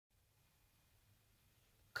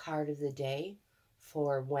card of the day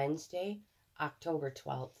for Wednesday, October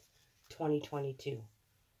 12th, 2022.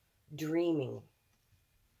 Dreaming.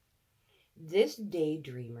 This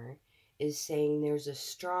daydreamer is saying there's a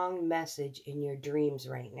strong message in your dreams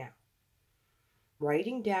right now.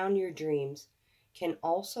 Writing down your dreams can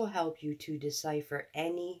also help you to decipher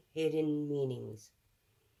any hidden meanings.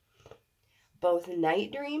 Both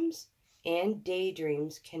night dreams and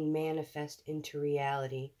daydreams can manifest into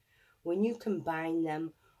reality when you combine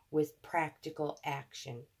them with practical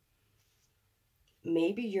action.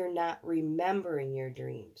 Maybe you're not remembering your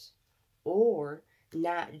dreams or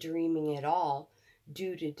not dreaming at all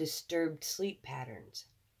due to disturbed sleep patterns.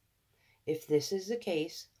 If this is the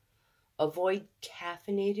case, avoid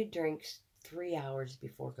caffeinated drinks 3 hours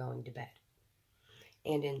before going to bed,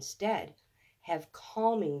 and instead have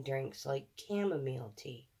calming drinks like chamomile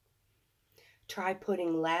tea. Try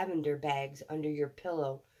putting lavender bags under your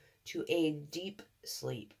pillow to aid deep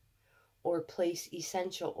sleep, or place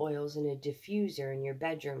essential oils in a diffuser in your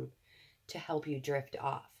bedroom to help you drift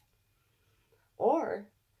off. Or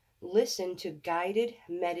listen to guided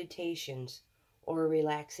meditations or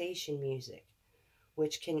relaxation music,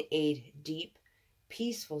 which can aid deep,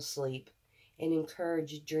 peaceful sleep and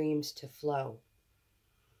encourage dreams to flow.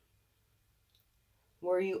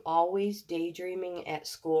 Were you always daydreaming at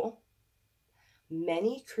school?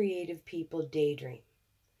 Many creative people daydream,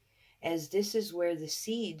 as this is where the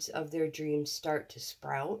seeds of their dreams start to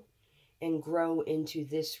sprout and grow into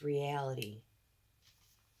this reality.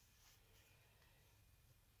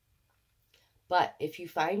 But if you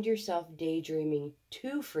find yourself daydreaming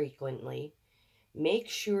too frequently, make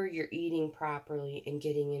sure you're eating properly and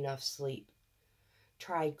getting enough sleep.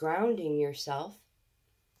 Try grounding yourself.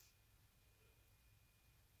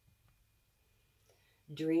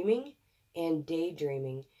 Dreaming and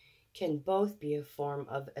daydreaming can both be a form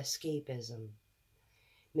of escapism.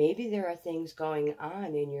 Maybe there are things going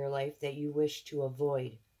on in your life that you wish to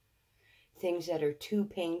avoid, things that are too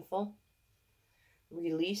painful.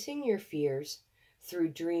 Releasing your fears through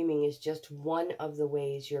dreaming is just one of the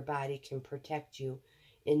ways your body can protect you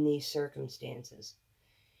in these circumstances.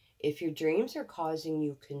 If your dreams are causing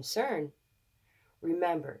you concern,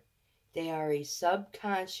 remember, they are a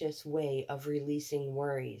subconscious way of releasing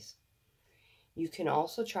worries. You can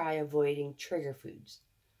also try avoiding trigger foods,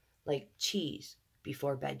 like cheese,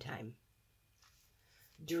 before bedtime.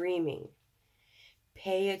 Dreaming.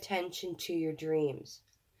 Pay attention to your dreams.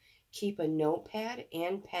 Keep a notepad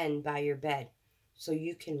and pen by your bed so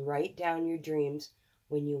you can write down your dreams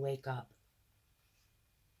when you wake up.